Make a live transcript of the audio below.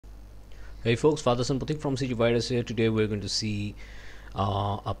Hey folks, Father Sanpati from CG Virus here. Today we're going to see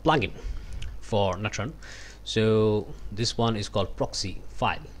a plugin for Natron. So this one is called Proxy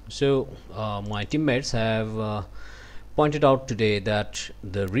File. So my teammates have pointed out today that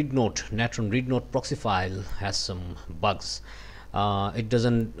the Natron read note proxy file has some bugs. It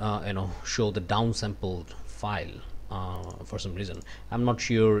doesn't show the downsampled file for some reason. I'm not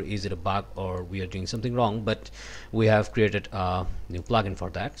sure is it a bug or we are doing something wrong, but we have created a new plugin for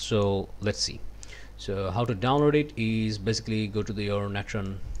that. So let's see. So how to download it is basically go to your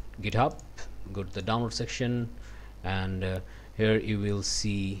Natron GitHub, go to the download section, and here you will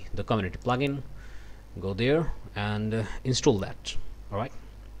see the community plugin. Go there and install that. Alright,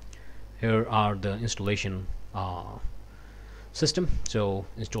 here are the installation system, so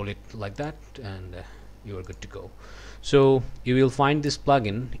install it like that and you are good to go. So you will find this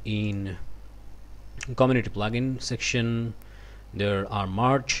plugin in community plugin section. There are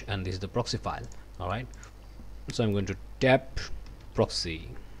merge and this is the proxy file. Alright, so I'm going to tap proxy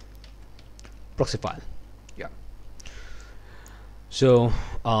file. Yeah, so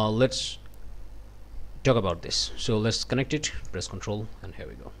let's talk about this. So let's connect it, press Control, and here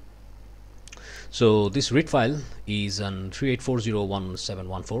we go. So this read file is on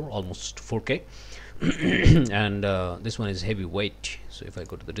 38401714, almost 4K. And this one is heavyweight. So if I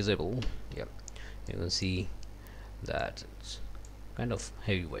go to the disable, yeah, you can see that it's kind of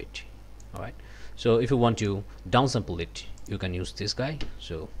heavyweight. All right, so if you want to downsample it, you can use this guy.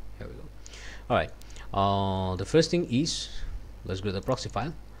 So here we go. All right, the first thing is, let's go to the proxy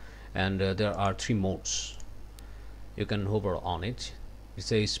file, and there are three modes. You can hover on it. It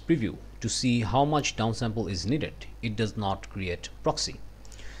says preview to see how much downsample is needed. It does not create proxy.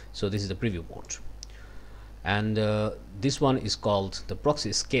 So this is the preview mode, and this one is called the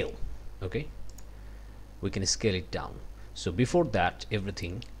Proxy Scale. Okay, we can scale it down. So before that,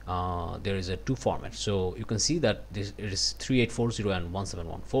 everything there is a two format. So you can see that this it is 3840 and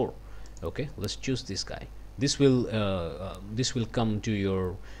 1714. Okay, let's choose this guy. This will come to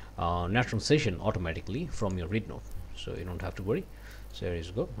your Natron session automatically from your read node, so you don't have to worry. So here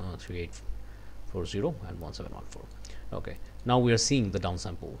you go, 3840 and 1714. Okay, now we are seeing the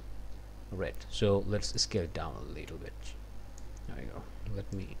downsample red. So let's scale it down a little bit. There we go.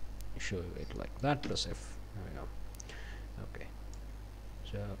 Let me show you it like that. Press F. There we go. Okay,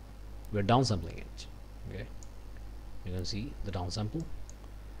 so we're downsampling it. Okay, you can see the downsample.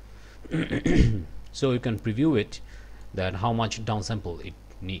 So you can preview it, that how much downsample it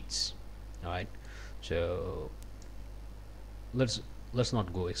needs. All right, so let's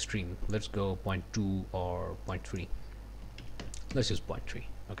not go extreme. Let's go 0.2 or 0.3. Let's use 0.3.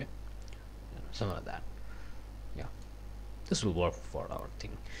 Okay, something like that. Yeah, this will work for our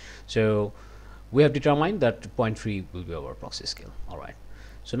thing. So we have determined that 0.3 will be our proxy scale. All right,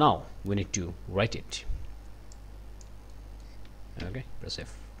 so now we need to write it. Okay, press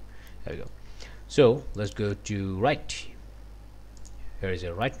F. There we go. So let's go to write. Here is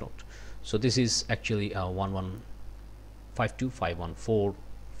a write note. So this is actually a 1152514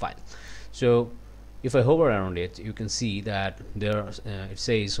 file. So if I hover around it, you can see that there it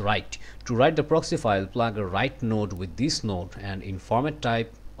says write. To write the proxy file, plug a write node with this node, and in format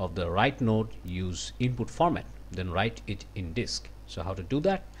type of the write node, use input format, then write it in disk. So how to do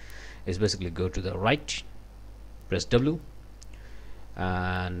that is basically go to the write, press W,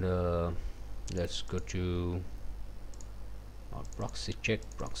 and let's go to our proxy, check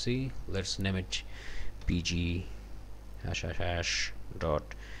proxy. Let's name it pg dot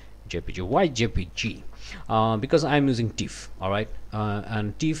jpg. Why jpg? Because I'm using TIFF. all right,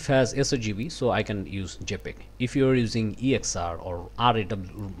 and TIFF has sRGB, so I can use JPEG. If you're using EXR or RAW,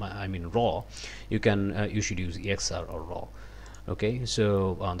 I mean RAW, you can you should use EXR or RAW. Okay,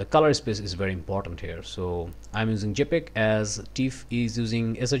 so the color space is very important here. So I'm using JPEG, as TIFF is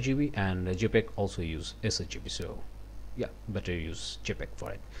using sRGB and JPEG also use sRGB. So yeah, better use JPEG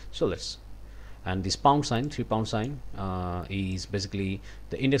for it. So let's, and this pound sign, 3 pound sign, is basically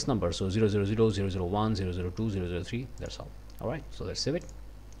the index number. So 000, 001, 002, 003. That's all. All right, so let's save it.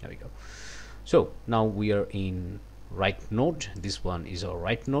 There we go. So now we are in write node. This one is our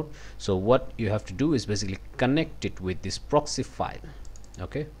write node. So what you have to do is basically connect it with this proxy file.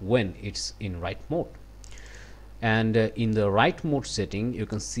 Okay, when it's in write mode, and in the write mode setting, you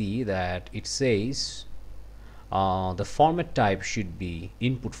can see that it says the format type should be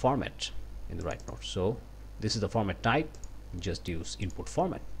input format in the write node. So this is the format type, just use input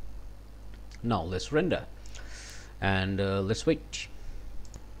format. Now let's render, and let's wait.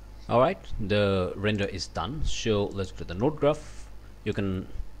 All right, the render is done. So let's go to the node graph. You can,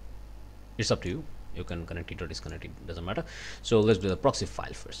 it's up to you, you can connect it or disconnect it, doesn't matter. So let's do the proxy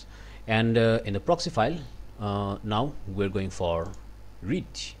file first. And in the proxy file, now we're going for read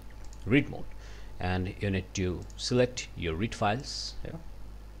mode, and you need to select your read files here.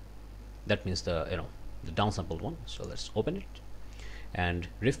 That means the the downsampled one. So let's open it and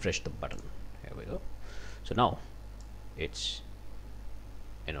refresh the button. Here we go. So now it's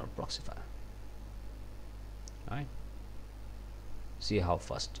in our proxy file. All right, see how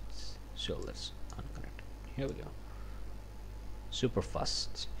fast it's. So let's unconnect it. Here we go. Super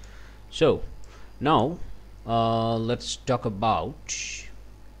fast. So now let's talk about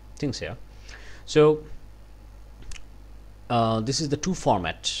things here. So this is the to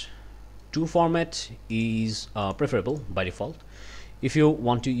format. To format is preferable by default. If you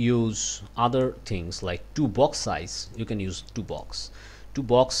want to use other things like to box size, you can use to box. To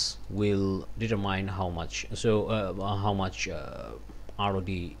box will determine how much, so how much ROD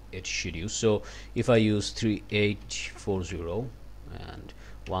it should use. So if I use 3840 and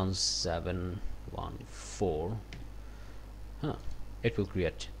 1714, it will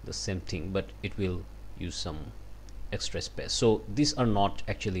create the same thing, but it will use some extra space. So these are not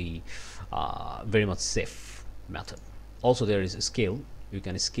actually very much safe method. Also there is a scale. You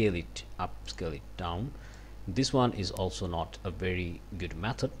can scale it up, scale it down. This one is also not a very good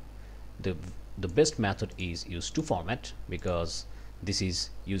method. The best method is use to format, because this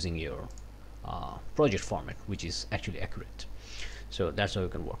is using your project format, which is actually accurate. So that's how you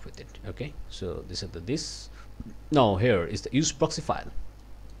can work with it. Okay, so this is this. Now here is the use proxy file.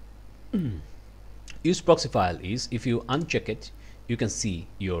 Use proxy file is, if you uncheck it, you can see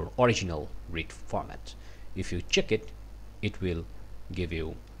your original read format. If you check it, it will give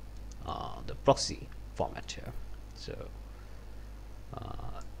you the proxy format here. So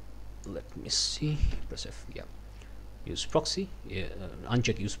let me see, press F. Yeah, use proxy,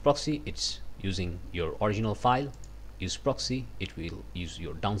 uncheck use proxy, it's using your original file. Use proxy, it will use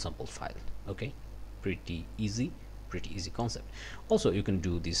your downsampled file. Okay, pretty easy concept. Also you can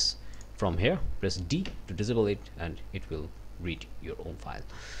do this from here. Press D to disable it, and it will read your own file.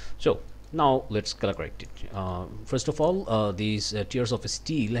 So now let's color correct it. First of all, these tiers of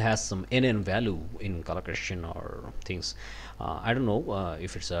steel has some NN value in color correction or things. I don't know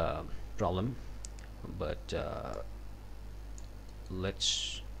if it's a problem, but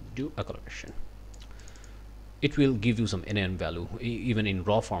let's do a color correction. It will give you some NN value. Even in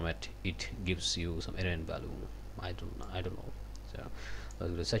raw format, it gives you some NN value. I don't know. So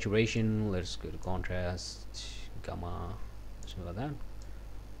let's go to saturation. Let's go to contrast, gamma, something like that.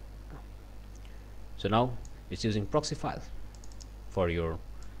 So now it's using proxy file for your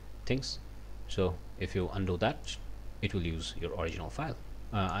things. So if you undo that, it will use your original file.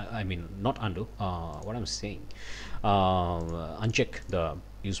 I mean, not undo. What I'm saying, uncheck the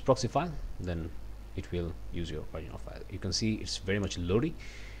use proxy file, then it will use your original file. You can see it's very much loady,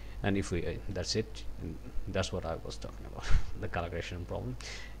 and if we that's it. And that's what I was talking about. The color correction problem.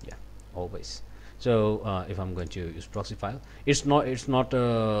 Yeah, always. So if I'm going to use proxy file, it's not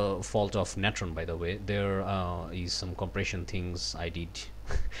a fault of Natron, by the way. There is some compression things I did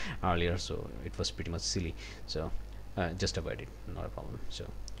earlier, so it was pretty much silly. So just avoid it, not a problem. So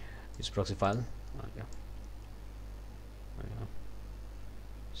use proxy file. Yeah.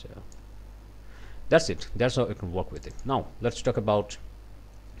 So that's it. That's how you can work with it. Now let's talk about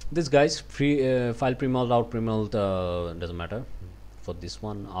this, guys. File premult, out premult, doesn't matter. For this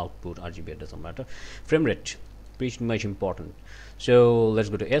one, output RGB doesn't matter. Frame rate, pretty much important. So let's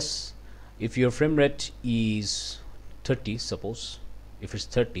go to S. If your frame rate is 30, suppose if it's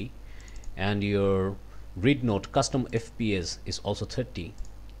 30, and your read node custom FPS is also 30,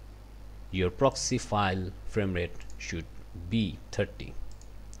 your proxy file frame rate should be 30.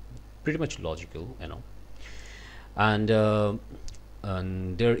 Pretty much logical, you know. And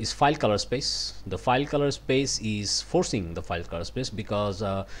there is file color space. The file color space is forcing the file color space, because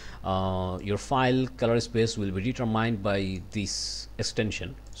your file color space will be determined by this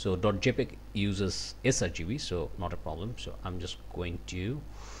extension. So .jpeg uses sRGB, so not a problem. So I'm just going to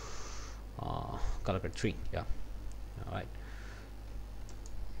color grade 3. Yeah, all right.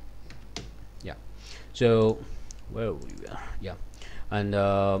 Yeah, so where we are, yeah. And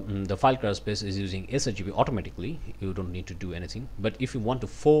the file color space is using sRGB automatically. You don't need to do anything. But if you want to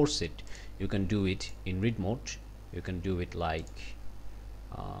force it, you can do it in read mode. You can do it like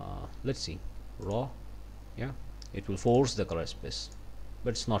let's see, raw. Yeah, it will force the color space,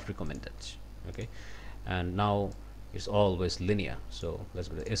 but it's not recommended. Okay, and now it's always linear. So let's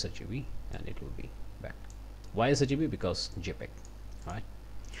go to sRGB, and it will be back. Why sRGB? Because JPEG. All right.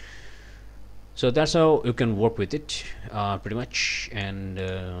 So that's how you can work with it, pretty much. And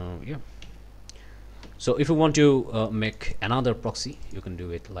yeah, So if you want to make another proxy, you can do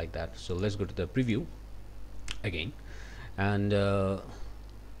it like that. So let's go to the preview again, and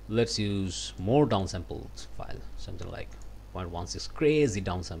let's use more downsampled file, something like 0.16. Crazy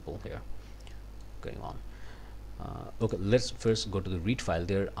downsample here going on. Okay, let's first go to the read file.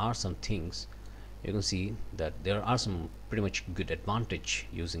 There are some things you can see that there are some pretty much good advantage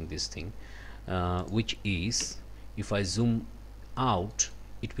using this thing, which is if I zoom out,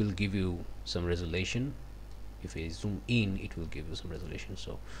 it will give you some resolution. If I zoom in, it will give you some resolution.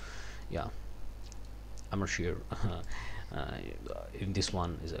 So yeah, I'm not sure if this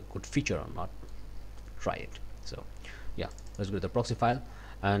one is a good feature or not. Try it. So yeah, let's go to the proxy file,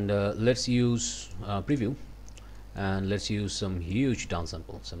 and let's use preview, and let's use some huge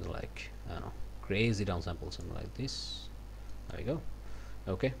downsample, something like, I don't know, crazy downsample, something like this. There we go.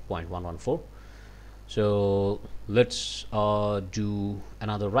 Okay, 0.114. So let's do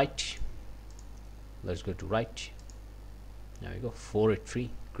another write. Let's go to write. There we go,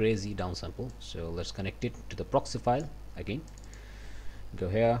 483, crazy downsample. So let's connect it to the proxy file again. Go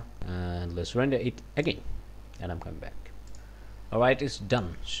here and let's render it again, and I'm coming back. Alright, it's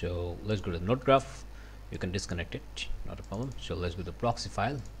done. So let's go to the node graph. You can disconnect it, not a problem. So let's go to the proxy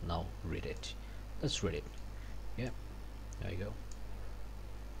file. Now read it. Let's read it. Yeah, there you go.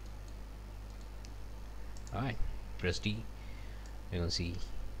 Alright, press D. You can see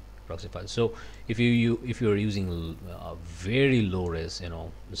proxy file. So if you're using very low res,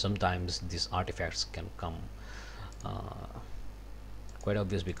 sometimes these artifacts can come quite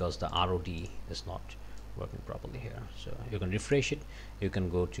obvious because the ROD is not working properly here. So you can refresh it. You can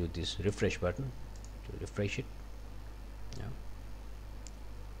go to this refresh button to refresh it. Yeah,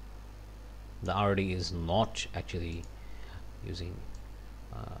 the ROD is not actually using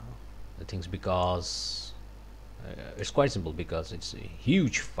the things because it's quite simple, because it's a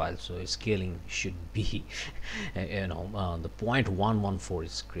huge file, so its scaling should be the 0.114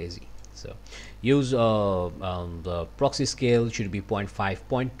 is crazy. So use the proxy scale should be 0.5,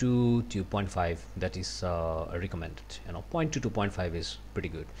 0.2 to 0.5. That is recommended. 0.2 to 0.5 is pretty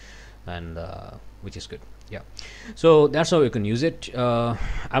good, and which is good. Yeah, so that's how you can use it.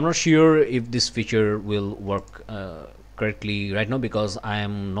 I'm not sure if this feature will work correctly right now because I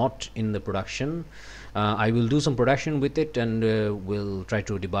am not in the production. I will do some production with it, and we'll try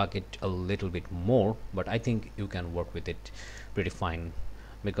to debug it a little bit more, but I think you can work with it pretty fine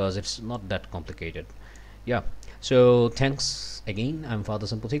because it's not that complicated. Yeah, so thanks again. I'm Father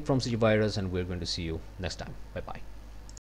Sympathetic from CG Virus, and we're going to see you next time. Bye bye.